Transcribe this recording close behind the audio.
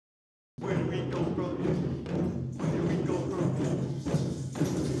Where do we go from here? Where do we go from here?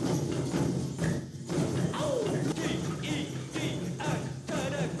 Oh, TEDx,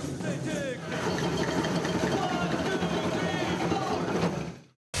 TEDxPenticton. 1, 2, 3,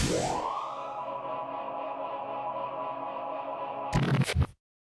 4.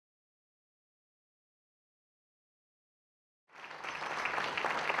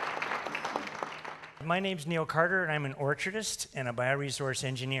 My name's Neal Carter, and I'm an orchardist and a bioresource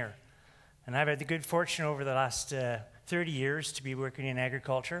engineer. And I've had the good fortune over the last 30 years to be working in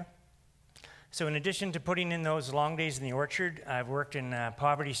agriculture. So in addition to putting in those long days in the orchard, I've worked in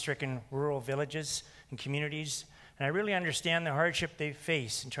poverty-stricken rural villages and communities, and I really understand the hardship they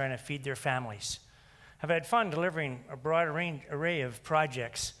face in trying to feed their families. I've had fun delivering a broad array of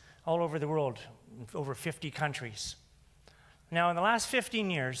projects all over the world, in over 50 countries. Now, in the last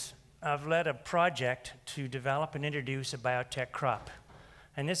 15 years, I've led a project to develop and introduce a biotech crop.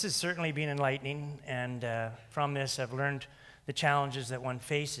 And this has certainly been enlightening, and from this I've learned the challenges that one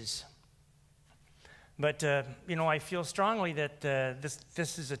faces. But, you know, I feel strongly that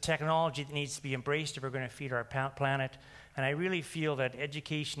this is a technology that needs to be embraced if we're going to feed our planet, and I really feel that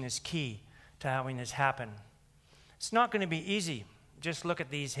education is key to having this happen. It's not going to be easy. Just look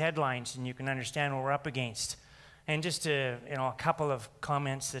at these headlines and you can understand what we're up against. And just you know, a couple of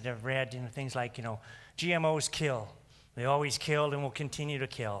comments that I've read, you know, things like, you know, GMOs kill. They always killed and will continue to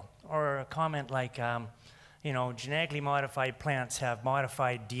kill. Or a comment like, you know, genetically modified plants have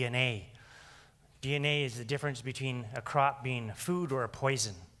modified DNA. DNA is the difference between a crop being food or a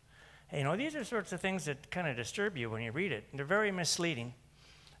poison. And, you know, these are sorts of things that kind of disturb you when you read it. They're very misleading.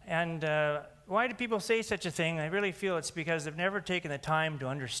 And why do people say such a thing? I really feel it's because they've never taken the time to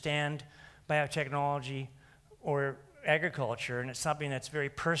understand biotechnology or agriculture, and it's something that's very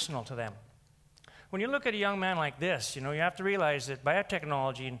personal to them. When you look at a young man like this, you know, you have to realize that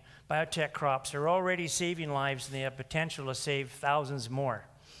biotechnology and biotech crops are already saving lives, and they have potential to save thousands more.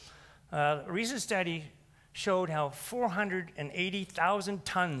 A recent study showed how 480,000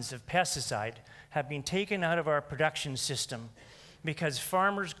 tons of pesticide have been taken out of our production system because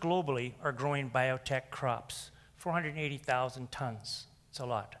farmers globally are growing biotech crops. 480,000 tons. It's a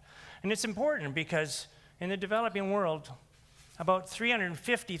lot. And it's important because in the developing world, about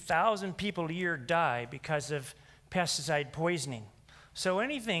 350,000 people a year die because of pesticide poisoning. So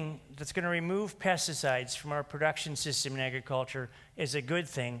anything that's going to remove pesticides from our production system in agriculture is a good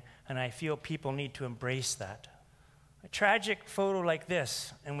thing, and I feel people need to embrace that. A tragic photo like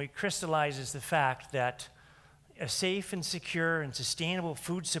this, and we crystallizes the fact that a safe and secure and sustainable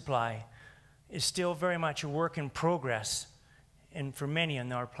food supply is still very much a work in progress and for many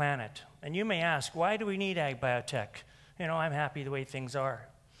on our planet. And you may ask, why do we need ag biotech? You know, I'm happy the way things are.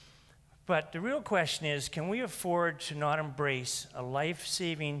 But the real question is, can we afford to not embrace a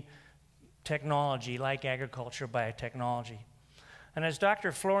life-saving technology like agriculture biotechnology? And as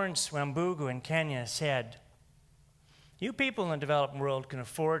Dr. Florence Wambugu in Kenya said, you people in the developing world can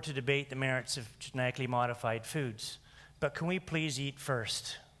afford to debate the merits of genetically modified foods, but can we please eat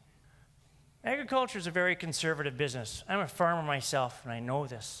first? Agriculture is a very conservative business. I'm a farmer myself, and I know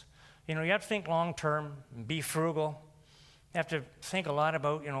this. You know, you have to think long-term and be frugal. You have to think a lot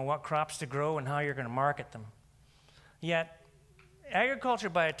about, you know, what crops to grow and how you're going to market them. Yet, agriculture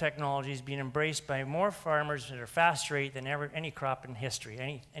biotechnology is being embraced by more farmers at a faster rate than any crop in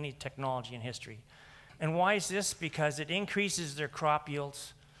history, any technology in history. And why is this? Because it increases their crop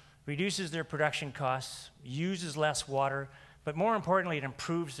yields, reduces their production costs, uses less water, but more importantly, it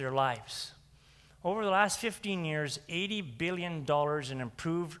improves their lives. Over the last 15 years, $80 billion in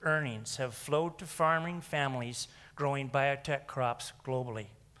improved earnings have flowed to farming families growing biotech crops globally.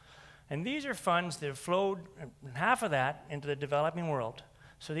 And these are funds that have flowed, half of that, into the developing world.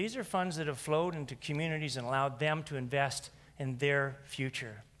 So these are funds that have flowed into communities and allowed them to invest in their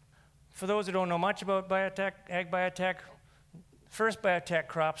future. For those who don't know much about biotech, ag biotech, first biotech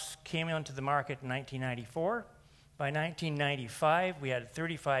crops came onto the market in 1994. By 1995, we had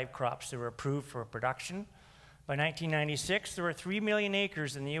 35 crops that were approved for production. By 1996, there were 3 million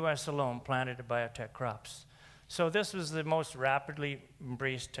acres in the US alone planted to biotech crops. So this was the most rapidly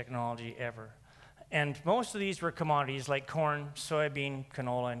embraced technology ever. And most of these were commodities like corn, soybean,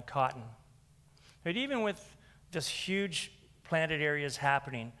 canola, and cotton. But even with this huge planted areas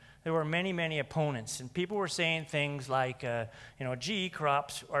happening, there were many, many opponents. And people were saying things like, you know, GE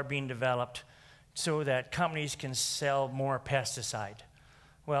crops are being developed so that companies can sell more pesticide.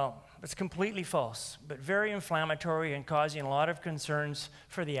 Well, it's completely false, but very inflammatory and causing a lot of concerns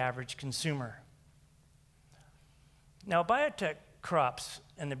for the average consumer. Now, biotech crops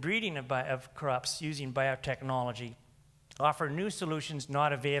and the breeding of crops using biotechnology offer new solutions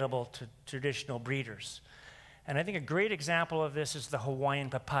not available to traditional breeders. And I think a great example of this is the Hawaiian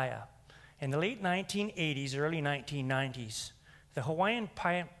papaya. In the late 1980s, early 1990s, the Hawaiian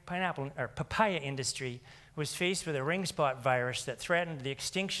papaya industry was faced with a ring spot virus that threatened the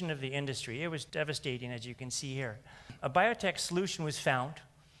extinction of the industry. It was devastating, as you can see here. A biotech solution was found.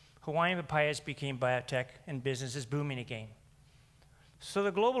 Hawaiian papayas became biotech, and business is booming again. So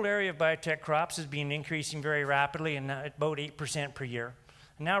the global area of biotech crops has been increasing very rapidly, and at about 8% per year,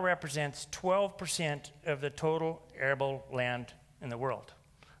 and now represents 12% of the total arable land in the world.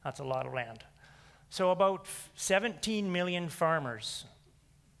 That's a lot of land. So about 17 million farmers,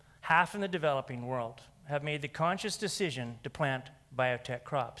 half in the developing world, have made the conscious decision to plant biotech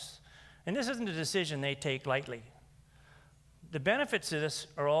crops. And this isn't a decision they take lightly. The benefits of this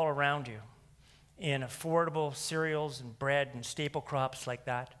are all around you in affordable cereals and bread and staple crops like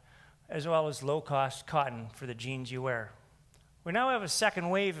that, as well as low-cost cotton for the jeans you wear. We now have a second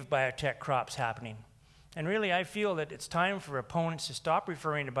wave of biotech crops happening. And really, I feel that it's time for opponents to stop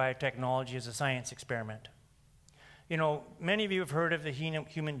referring to biotechnology as a science experiment. You know, many of you have heard of the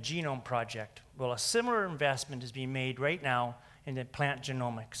Human Genome Project. Well, a similar investment is being made right now into plant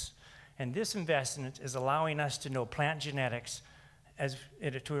genomics. And this investment is allowing us to know plant genetics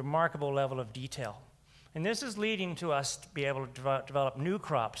to a remarkable level of detail. And this is leading to us to be able to develop new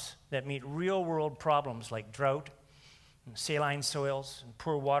crops that meet real-world problems like drought, and saline soils, and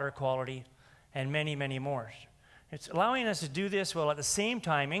poor water quality, and many, many more. It's allowing us to do this while at the same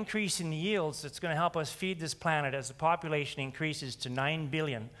time increasing the yields that's going to help us feed this planet as the population increases to 9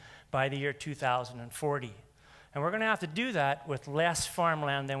 billion by the year 2040. And we're going to have to do that with less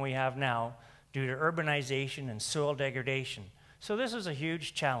farmland than we have now due to urbanization and soil degradation. So this is a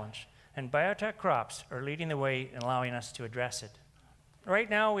huge challenge, and biotech crops are leading the way in allowing us to address it. Right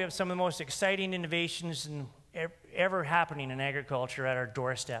now, we have some of the most exciting innovations ever happening in agriculture at our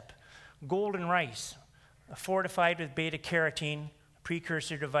doorstep. Golden rice, fortified with beta-carotene, a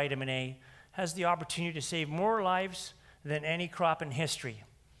precursor to vitamin A, has the opportunity to save more lives than any crop in history.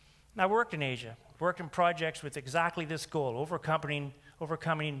 I worked in Asia, worked in projects with exactly this goal,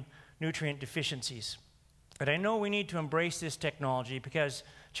 overcoming nutrient deficiencies. But I know we need to embrace this technology because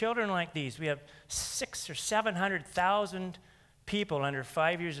children like these, we have 600,000 or 700,000 people under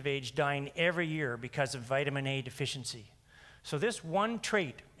 5 years of age dying every year because of vitamin A deficiency. So this one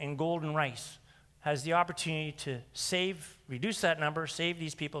trait in golden rice has the opportunity to reduce that number, save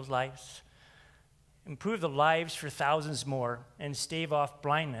these people's lives, improve the lives for thousands more, and stave off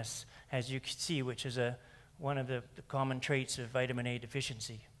blindness, as you can see, which is one of the common traits of vitamin A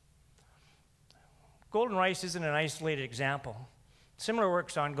deficiency. Golden rice isn't an isolated example. Similar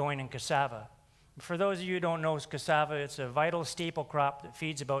work's ongoing in cassava. For those of you who don't know cassava, it's a vital staple crop that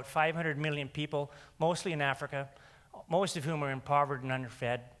feeds about 500 million people, mostly in Africa, most of whom are impoverished and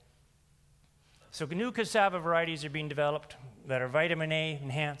underfed. So new cassava varieties are being developed that are vitamin A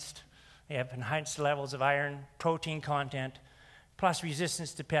enhanced. They have enhanced levels of iron, protein content, plus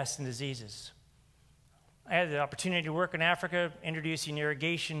resistance to pests and diseases. I had the opportunity to work in Africa introducing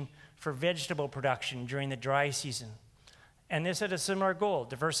irrigation for vegetable production during the dry season. And this had a similar goal,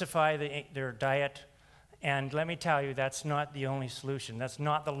 diversify their diet. And let me tell you, that's not the only solution. That's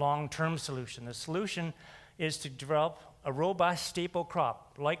not the long-term solution. The solution is to develop a robust staple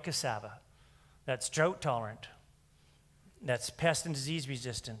crop like cassava that's drought tolerant, that's pest and disease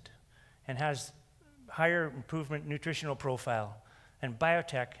resistant, and has higher improvement nutritional profile. And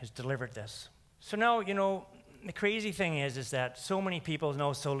biotech has delivered this. So now, you know, the crazy thing is that so many people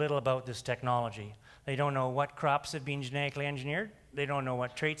know so little about this technology. They don't know what crops have been genetically engineered, they don't know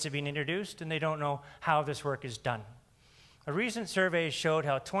what traits have been introduced, and they don't know how this work is done. A recent survey showed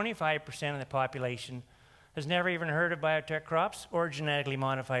how 25% of the population has never even heard of biotech crops or genetically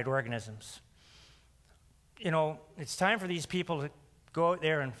modified organisms. You know, it's time for these people to go out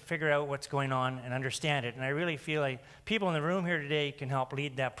there and figure out what's going on and understand it, and I really feel like people in the room here today can help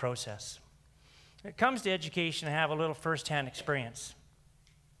lead that process. When it comes to education, I have a little first-hand experience.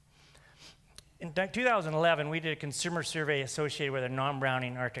 In 2011, we did a consumer survey associated with our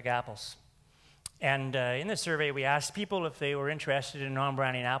non-browning Arctic apples. And in the survey, we asked people if they were interested in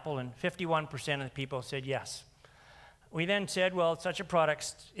non-browning apple, and 51% of the people said yes. We then said, well, such a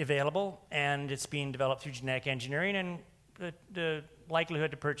product's available, and it's being developed through genetic engineering, and the likelihood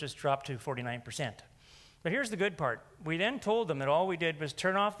to purchase dropped to 49%. But here's the good part. We then told them that all we did was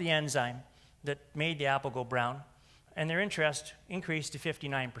turn off the enzyme that made the apple go brown, and their interest increased to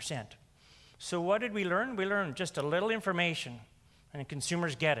 59%. So what did we learn? We learned just a little information, and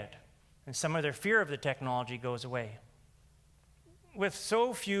consumers get it, and some of their fear of the technology goes away. With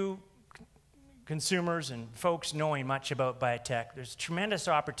so few consumers and folks knowing much about biotech, there's tremendous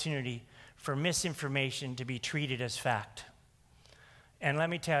opportunity for misinformation to be treated as fact. And let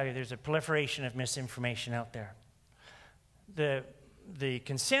me tell you, there's a proliferation of misinformation out there. The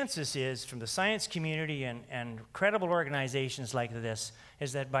consensus is, from the science community and credible organizations like this,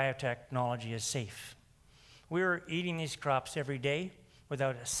 is that biotechnology is safe. We're eating these crops every day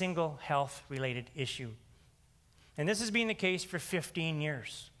without a single health-related issue. And this has been the case for 15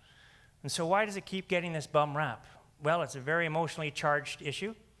 years. And so why does it keep getting this bum rap? Well, it's a very emotionally charged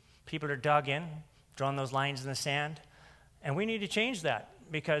issue. People are dug in, drawn those lines in the sand. And we need to change that,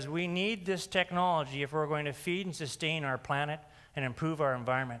 because we need this technology if we're going to feed and sustain our planet and improve our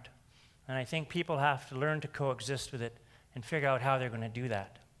environment. And I think people have to learn to coexist with it and figure out how they're going to do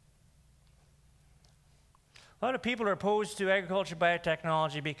that. A lot of people are opposed to agriculture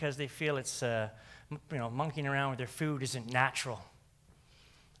biotechnology because they feel it's, monkeying around with their food isn't natural.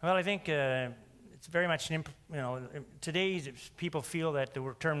 Well, I think it's very much, today people feel that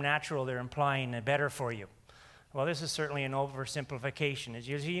the term natural, they're implying better for you. Well, this is certainly an oversimplification. As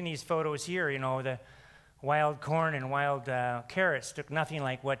you see in these photos here, the wild corn and wild carrots look nothing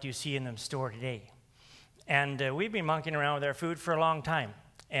like what you see in the store today. And we've been monkeying around with our food for a long time.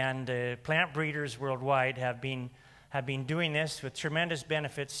 And plant breeders worldwide have been doing this with tremendous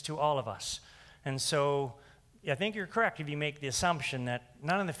benefits to all of us. And so I think you're correct if you make the assumption that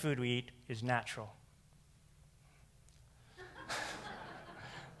none of the food we eat is natural.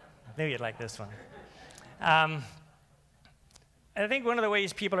 Maybe you'd like this one. I think one of the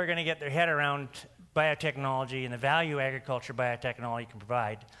ways people are going to get their head around biotechnology and the value agriculture biotechnology can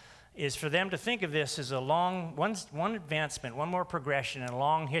provide is for them to think of this as a one advancement, one more progression in a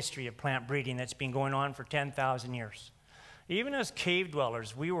long history of plant breeding that's been going on for 10,000 years. Even as cave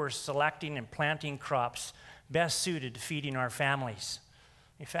dwellers, we were selecting and planting crops best suited to feeding our families.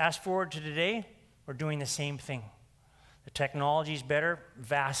 You fast forward to today, we're doing the same thing. The technology's better,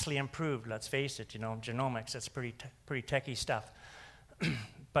 vastly improved, let's face it, genomics, that's pretty techie stuff.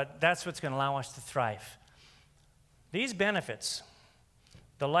 But that's what's going to allow us to thrive. These benefits,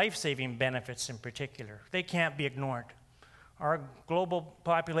 the life-saving benefits in particular, they can't be ignored. Our global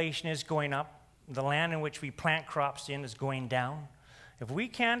population is going up. The land in which we plant crops in is going down. If we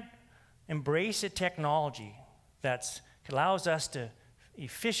can't embrace a technology that allows us to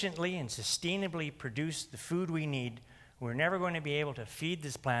efficiently and sustainably produce the food we need, we're never going to be able to feed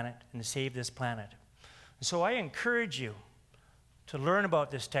this planet and to save this planet. So I encourage you to learn about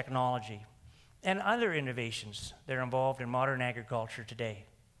this technology and other innovations that are involved in modern agriculture today.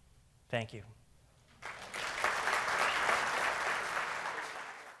 Thank you.